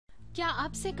क्या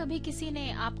आपसे कभी किसी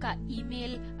ने आपका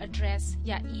ईमेल एड्रेस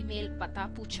या ईमेल पता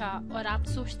पूछा और आप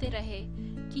सोचते रहे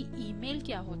कि ईमेल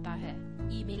क्या होता है,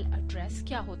 ईमेल एड्रेस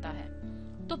क्या होता है?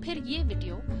 तो फिर ये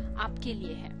वीडियो आपके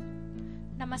लिए है।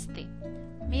 नमस्ते,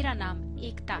 मेरा नाम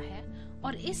एकता है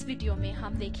और इस वीडियो में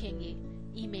हम देखेंगे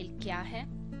ईमेल क्या है,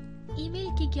 ईमेल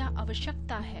की क्या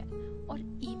आवश्यकता है और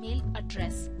ईमेल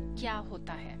एड्रेस क्या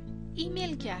होता है।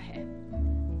 ईमेल क्या है?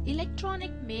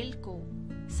 इलेक्ट्रॉनिक मेल को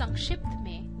संक्षिप्त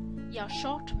में या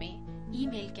शॉर्ट में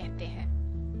ईमेल कहते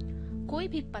हैं। कोई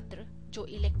भी पत्र जो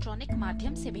इलेक्ट्रॉनिक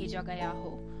माध्यम से भेजा गया हो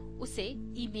उसे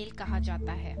ईमेल कहा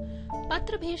जाता है।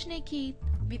 पत्र भेजने की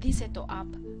विधि से तो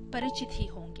आप परिचित ही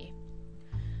होंगे।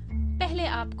 पहले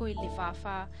आप कोई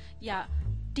लिफाफा या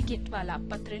टिकट वाला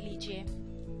पत्र लीजिए,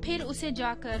 फिर उसे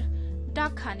जाकर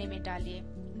डाक खाने में डालिए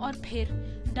और फिर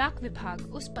डाक विभाग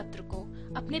उस पत्र को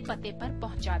अपने पते पर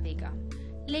पहुंचा देगा।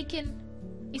 लेकिन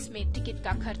इसमें टिकट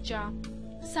का खर्चा,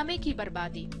 समय की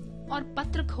बर्बादी और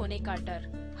पत्र खोने का डर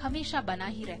हमेशा बना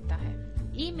ही रहता है।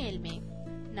 ईमेल में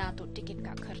ना तो टिकट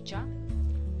का खर्चा,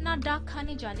 ना डाक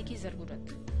खाने जाने की जरूरत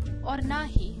और ना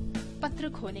ही पत्र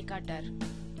खोने का डर।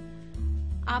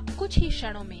 आप कुछ ही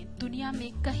क्षणों में दुनिया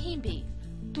में कहीं भी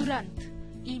तुरंत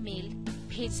ईमेल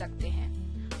भेज सकते हैं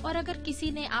और अगर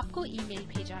किसी ने आपको ईमेल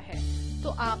भेजा है तो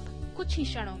आप कुछ ही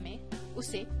क्षणों में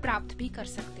उसे प्राप्त भी कर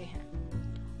सकते हैं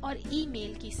और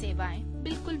ईमेल की सेवाएं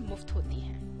बिल्कुल मुफ्त होती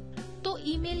हैं। तो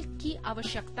ईमेल की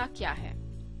आवश्यकता क्या है?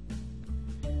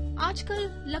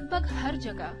 आजकल लगभग हर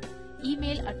जगह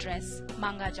ईमेल एड्रेस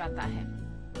मांगा जाता है।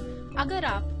 अगर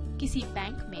आप किसी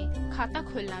बैंक में खाता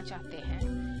खोलना चाहते हैं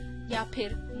या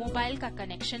फिर मोबाइल का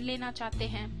कनेक्शन लेना चाहते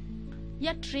हैं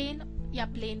या ट्रेन या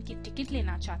प्लेन की टिकट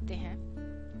लेना चाहते हैं,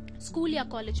 स्कूल या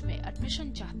कॉलेज में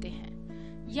एडमिशन चाहते हैं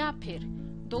या फिर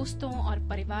दोस्तों और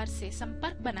परिवार से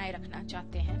संपर्क बनाए रखना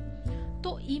चाहते हैं,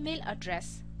 तो ईमेल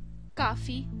एड्रेस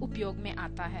काफी उपयोग में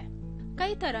आता है।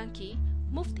 कई तरह की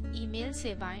मुफ्त ईमेल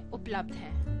सेवाएं उपलब्ध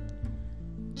हैं,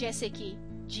 जैसे कि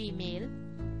जीमेल,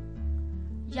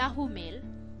 याहू मेल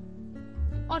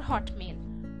और हॉटमेल।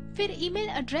 फिर ईमेल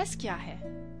एड्रेस क्या है?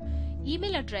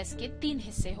 ईमेल एड्रेस के 3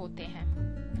 हिस्से होते हैं।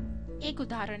 एक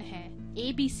उदाहरण है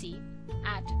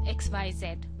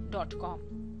abc@xyz.com।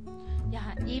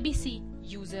 यहाँ ABC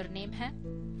यूजर नेम है,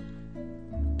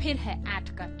 फिर है @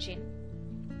 का चिन्ह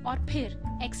और फिर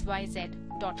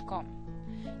xyz.com।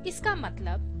 इसका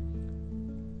मतलब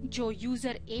जो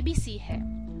यूजर ABC है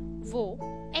वो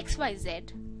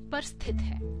XYZ पर स्थित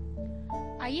है।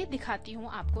 आइए दिखाती हूँ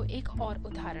आपको एक और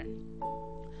उदाहरण।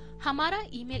 हमारा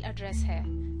ईमेल एड्रेस है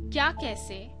क्या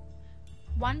कैसे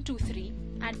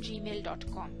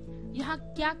 123@gmail.com। यहाँ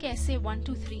क्या कैसे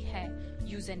 123 है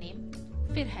यूजर नेम,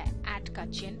 फिर है @ का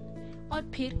चिन्ह और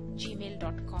फिर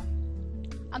gmail.com।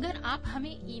 अगर आप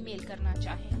हमें ईमेल करना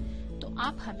चाहें तो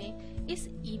आप हमें इस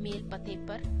ईमेल पते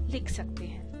पर लिख सकते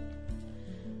हैं।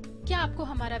 क्या आपको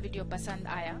हमारा वीडियो पसंद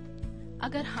आया?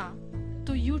 अगर हाँ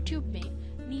तो YouTube में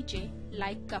नीचे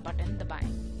लाइक का बटन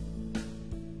दबाएं।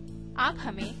 आप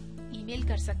हमें ईमेल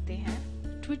कर सकते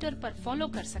हैं, ट्विटर पर फॉलो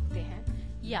कर सकते हैं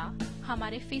या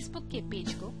हमारे फेसबुक के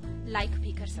पेज को लाइक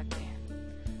भी कर सकते हैं।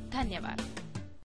 धन्यवाद।